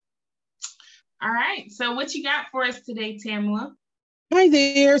All right. So what you got for us today, Tamala? Hi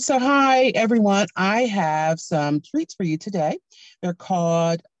there. So, hi everyone. I have some treats for you today. They're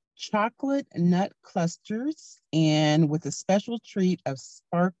called chocolate nut clusters and with a special treat of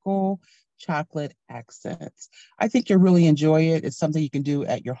sparkle chocolate accents. I think you'll really enjoy it. It's something you can do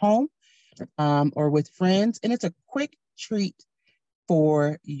at your home or with friends, and it's a quick treat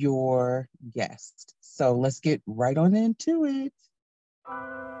for your guest. So, let's get right on into it.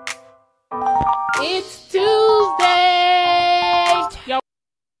 It's Tuesday. Yo.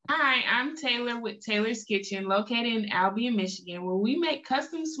 Hi, I'm Taylor with Taylor's Kitchen, located in Albion, Michigan, where we make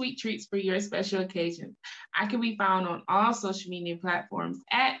custom sweet treats for your special occasions. I can be found on all social media platforms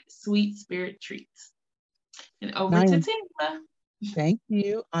at Sweet Spirit Treats. And over to Tamala. Thank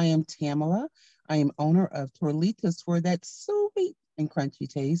you. I am Tamala. I am owner of Torlitas for that sweet and crunchy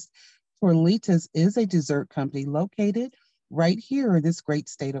taste. Torlitas is a dessert company located right here in this great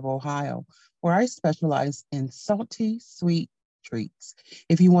state of Ohio, where I specialize in salty, sweet treats.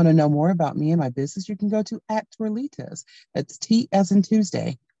 If you want to know more about me and my business, you can go to at Torlitas. That's T as in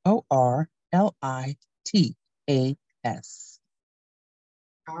Tuesday, ORLITAS.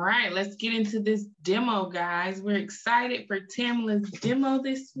 All right, let's get into this demo, guys. We're excited for Tamala's demo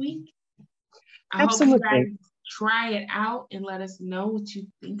this week. I hope you guys try it out and let us know what you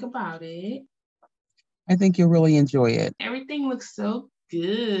think about it. I think you'll really enjoy it. Everything looks so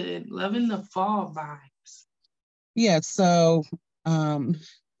good. Loving the fall vibes. Yeah, so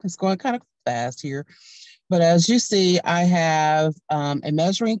it's going kind of fast here. But as you see, I have a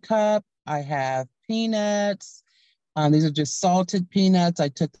measuring cup. I have peanuts. These are just salted peanuts. I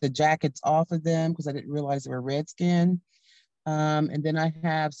took the jackets off of them because I didn't realize they were red skin. And then I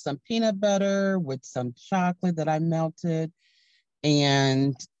have some peanut butter with some chocolate that I melted.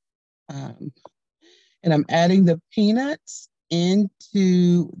 And I'm adding the peanuts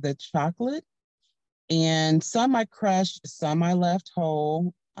into the chocolate. And some I crushed, some I left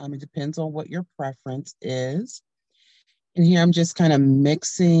whole. It depends on what your preference is. And here I'm just kind of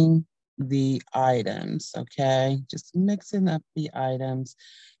mixing the items, okay? Just mixing up the items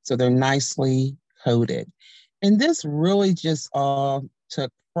so they're nicely coated. And this really just all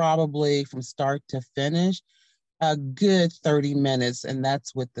took probably from start to finish a good 30 minutes, and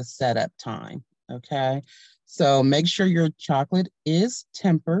that's with the setup time, okay? So make sure your chocolate is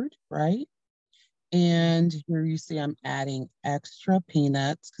tempered, right? And here you see I'm adding extra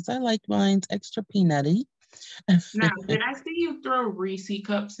peanuts because I like mine's extra peanutty. Now, did I see you throw Reese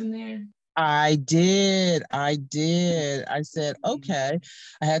cups in there? I did. I said, okay.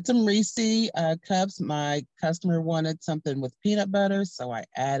 I had some Reese cups. My customer wanted something with peanut butter, so I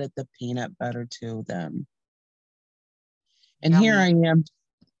added the peanut butter to them. And here I am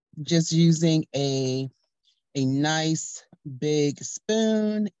just using a nice big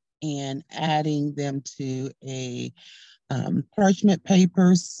spoon and adding them to a parchment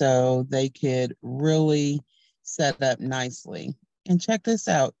paper so they could really set up nicely. And check this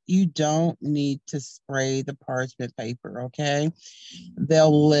out, you don't need to spray the parchment paper, okay?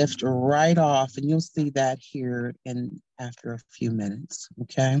 They'll lift right off and you'll see that here in after a few minutes,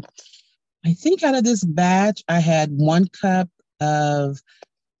 okay? I think out of this batch, I had 1 cup of,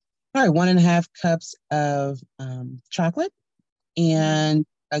 probably 1.5 cups of chocolate and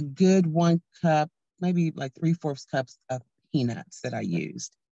a good 1 cup, maybe like 3/4 cups of peanuts that I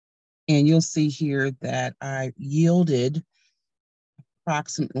used. And you'll see here that I yielded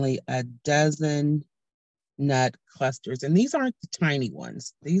approximately a dozen nut clusters. And these aren't the tiny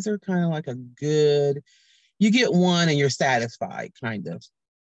ones. These are kind of like a good, you get one and you're satisfied kind of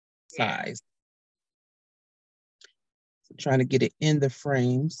size. So trying to get it in the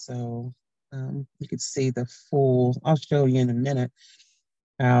frame so you can see the full, I'll show you in a minute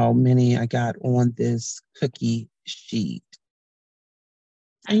how many I got on this cookie sheet.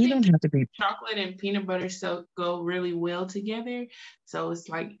 And you don't have to be chocolate and peanut butter so go really well together. So it's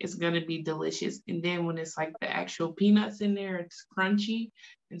like it's gonna be delicious. And then when it's like the actual peanuts in there, it's crunchy.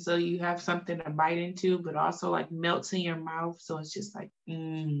 And so you have something to bite into, but also like melts in your mouth. So it's just like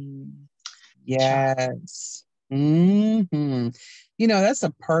yes. Mm-hmm. You know, that's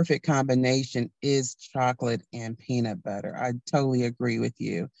a perfect combination is chocolate and peanut butter. I totally agree with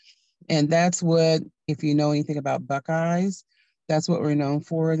you. And that's what, if you know anything about Buckeyes, that's what we're known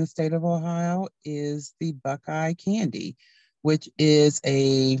for in the state of Ohio is the Buckeye candy, which is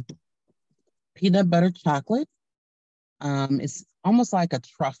a peanut butter chocolate. It's almost like a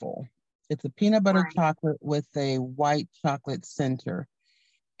truffle. It's a peanut butter chocolate with a white chocolate center,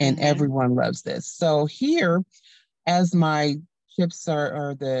 and everyone loves this. So here, as my chips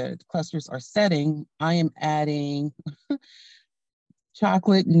or the clusters are setting, I am adding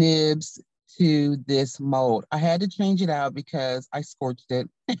chocolate nibs to this mold. I had to change it out because I scorched it.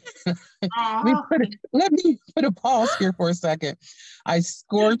 Let me put a pause here for a second. I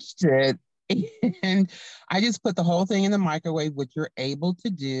scorched it and I just put the whole thing in the microwave, which you're able to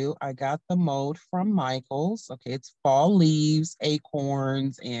do. I got the mold from Michael's. Okay, it's fall leaves,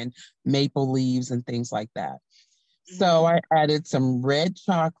 acorns, and maple leaves and things like that. So I added some red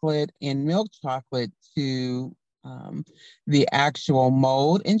chocolate and milk chocolate to the actual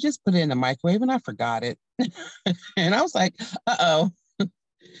mold and just put it in the microwave, and I forgot it. And I was like, uh-oh.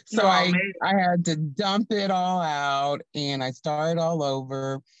 So I had to dump it all out and I started all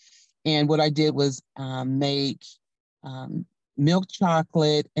over. And what I did was make milk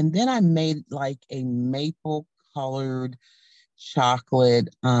chocolate, and then I made like a maple colored chocolate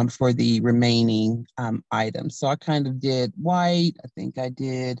for the remaining items. So I kind of did white. I think I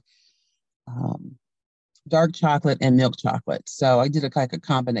did dark chocolate and milk chocolate. So I did like a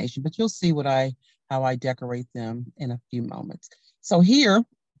combination, but you'll see how I decorate them in a few moments. So here,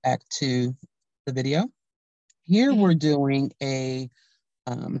 back to the video. Here we're doing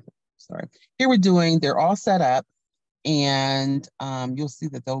they're all set up, and you'll see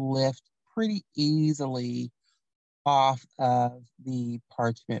that they'll lift pretty easily off of the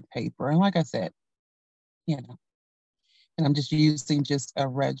parchment paper. And like I said, and I'm just using just a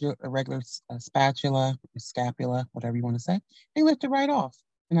regular spatula or scapula, whatever you want to say. They lift it right off.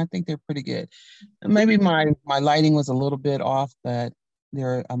 And I think they're pretty good. Maybe my lighting was a little bit off, but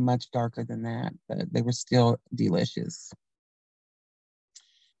they're much darker than that, but they were still delicious.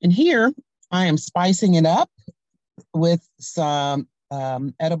 And here I am spicing it up with some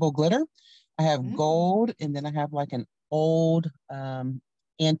edible glitter. I have gold, and then I have like an old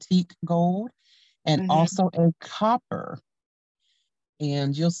antique gold, and also a copper.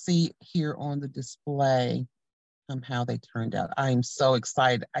 And you'll see here on the display how they turned out. I am so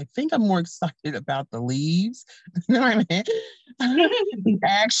excited. I think I'm more excited about the leaves than I'm the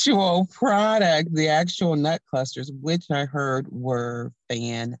actual product, the actual nut clusters, which I heard were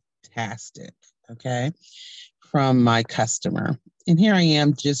fantastic, okay, from my customer. And here I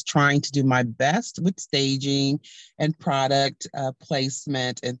am just trying to do my best with staging and product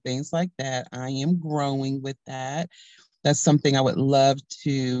placement and things like that. I am growing with that. That's something I would love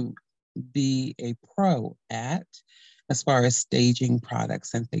to be a pro at as far as staging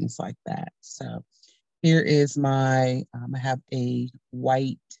products and things like that. So here is I have a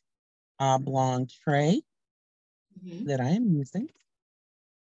white oblong tray that I am using.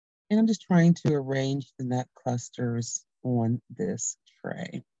 And I'm just trying to arrange the nut clusters on this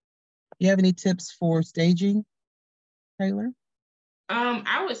tray. You have any tips for staging, Taylor?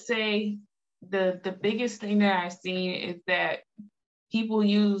 I would say the biggest thing that I've seen is that people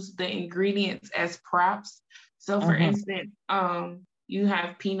use the ingredients as props. So for instance, you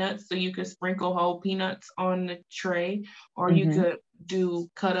have peanuts, so you could sprinkle whole peanuts on the tray, or you could do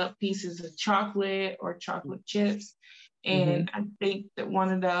cut up pieces of chocolate or chocolate chips. And I think that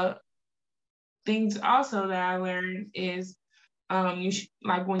one of the things also that I learned is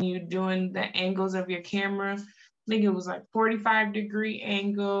like when you're doing the angles of your camera, I think it was like 45-degree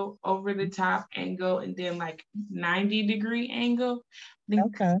angle, over the top angle, and then like 90-degree angle. I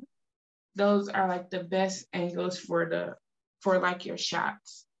think those are like the best angles for like your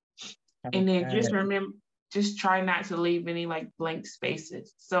shots. And then just try not to leave any like blank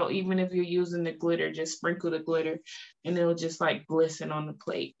spaces. So even if you're using the glitter, just sprinkle the glitter and it'll just like glisten on the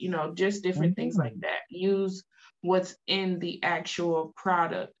plate, just different things like that. Use what's in the actual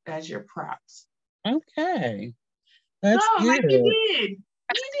product as your props. Okay. That's good. Like you did.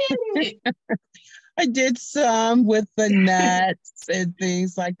 You did it. I did some with the nuts and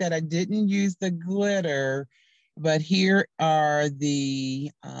things like that. I didn't use the glitter, but here are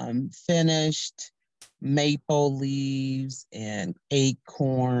the finished maple leaves and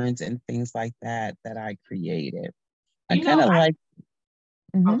acorns and things like that I created. I kind of like.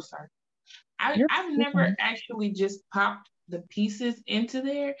 Oh, sorry. I've never actually just popped the pieces into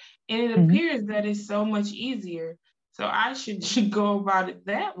there, and it appears that it's so much easier. So I should go about it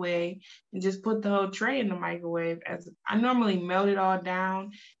that way and just put the whole tray in the microwave. As I normally melt it all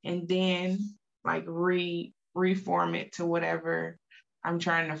down and then like reform it to whatever I'm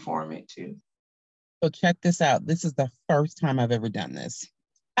trying to form it to. So check this out. This is the first time I've ever done this.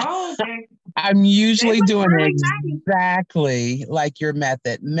 Oh, okay. I'm usually doing really exactly like your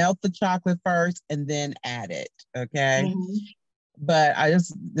method. Melt the chocolate first and then add it. Okay. But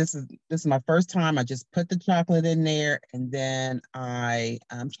this is my first time. I just put the chocolate in there, and then I'm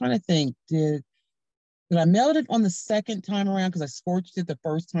trying to think, did I melt it on the second time around because I scorched it the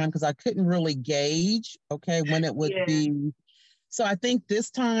first time because I couldn't really gauge, okay, when it would be So I think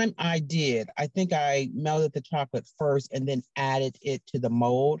this time I did. I think I melted the chocolate first and then added it to the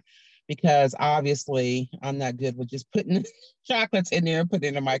mold because obviously I'm not good with just putting chocolates in there and putting it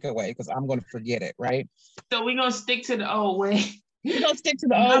in the microwave because I'm going to forget it, right? So we're gonna stick to the old way. We're going to stick to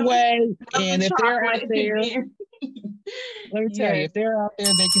the old way. And The if they're out chocolate there, let me tell you, yes. if they're out there,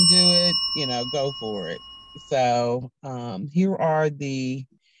 they can do it, go for it. So here are the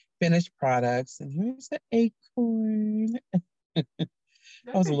finished products. And here's the acorn. I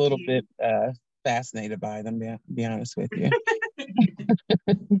was a little bit fascinated by them, to be honest with you.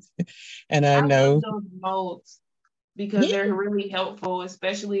 And I know love those molds because they're really helpful,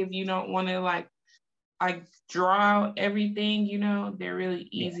 especially if you don't want to like draw out everything, they're really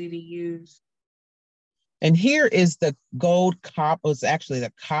easy to use. And here is the gold copper. It's actually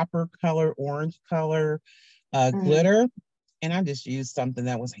the copper color, orange color glitter. And I just used something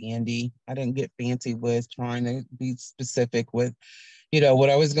that was handy. I didn't get fancy with trying to be specific with, what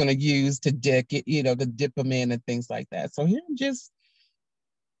I was going to use to dip them in and things like that. So here I'm just,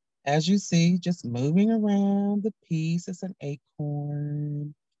 as you see, just moving around the piece. It's an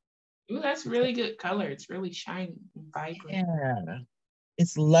acorn. Ooh, that's really good color. It's really shiny and vibrant. Yeah.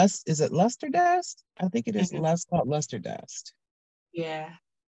 Is it luster dust? I think it is called luster dust. Yeah.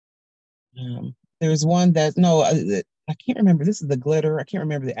 There's one that, no, I can't remember. This is the glitter. I can't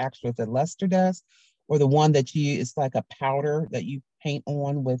remember the actual, is it luster dust or the one that it's like a powder that you paint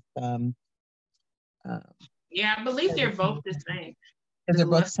on with. Yeah, I believe they're both the same. They're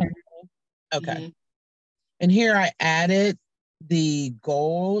both the same. Okay. And here I added the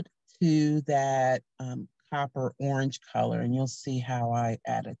gold to that copper orange color, and you'll see how I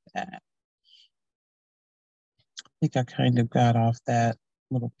added that. I think I kind of got off that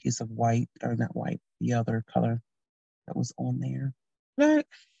little piece of white, or not white, the other color that was on there. But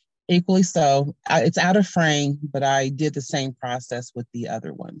equally so, it's out of frame, but I did the same process with the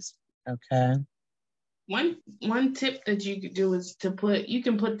other ones. Okay. One tip that you could do is you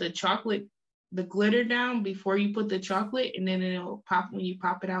can put the glitter down before you put the chocolate, and then it'll pop when you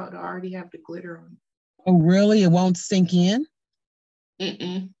pop it out. It'll already have the glitter on. Oh, really? It won't sink in?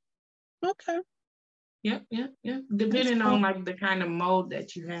 Okay. Yep. Depending on like the kind of mold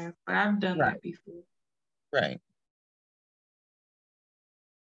that you have, but I've done that before. Right.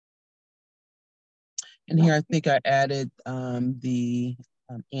 And here I think I added the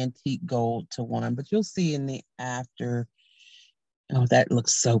antique gold to one, but you'll see in the after. Oh, that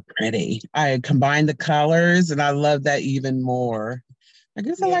looks so pretty. I combined the colors and I love that even more. I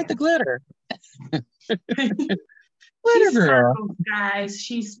guess I like the glitter. Glitter girl. Sparkles, guys.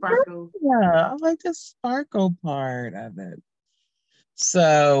 She sparkles. Yeah, I like the sparkle part of it.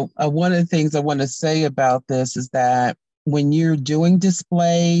 So one of the things I want to say about this is that when you're doing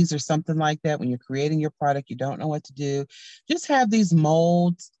displays or something like that, when you're creating your product, you don't know what to do, just have these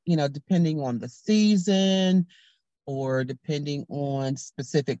molds, depending on the season or depending on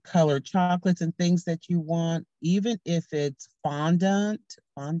specific colored chocolates and things that you want, even if it's fondant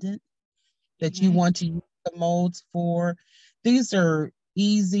that you want to use the molds for. These are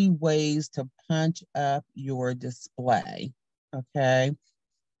easy ways to punch up your display, okay?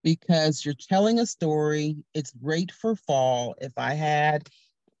 Because you're telling a story. It's great for fall. If I had,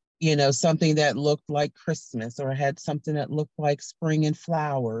 something that looked like Christmas, or I had something that looked like spring and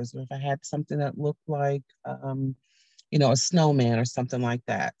flowers, or if I had something that looked like, a snowman or something like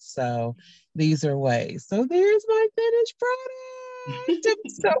that. So these are ways. So there's my finished product. I'm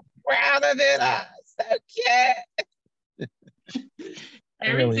so proud of it. Oh, so cute.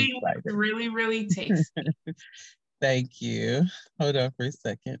 Everything looks really, really tasty. Thank you. Hold on for a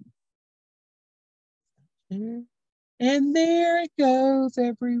second. And there it goes,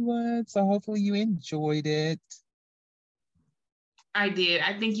 everyone. So hopefully you enjoyed it. I did.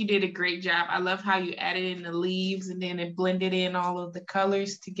 I think you did a great job. I love how you added in the leaves and then it blended in all of the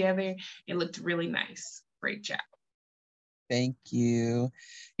colors together. It looked really nice. Great job. Thank you.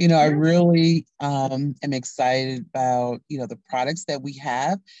 I really am excited about, the products that we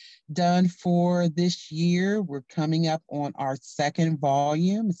have done for this year. We're coming up on our second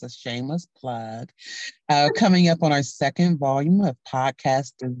volume. It's a shameless plug. Coming up on our second volume of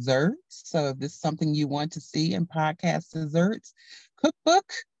Podcast Desserts. So if this is something you want to see in Podcast Desserts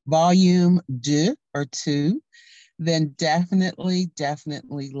Cookbook, Volume 2, then definitely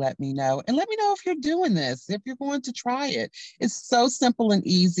let me know. And let me know if you're doing this, if you're going to try it. It's so simple and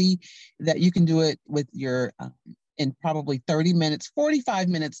easy that you can do it with your, in probably 30 minutes, 45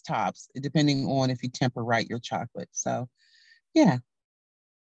 minutes tops, depending on if you temper right your chocolate. So, yeah.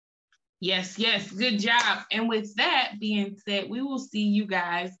 Yes, yes, good job. And with that being said, we will see you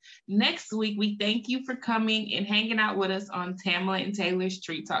guys next week. We thank you for coming and hanging out with us on Tamala and Taylor's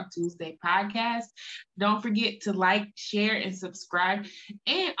Street Talk Tuesday podcast. Don't forget to like, share, and subscribe.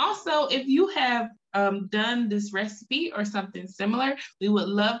 And also, if you have done this recipe or something similar, we would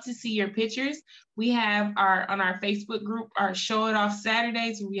love to see your pictures. We have on our Facebook group our Show It Off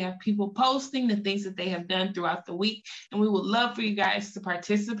Saturdays, where we have people posting the things that they have done throughout the week, and we would love for you guys to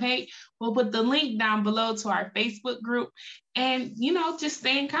participate. We'll put the link down below to our Facebook group, and just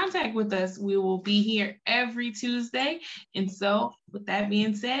stay in contact with us. We will be here every Tuesday. And so with that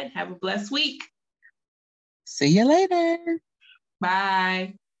being said, have a blessed week. See you later.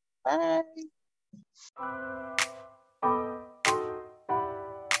 Bye. Bye.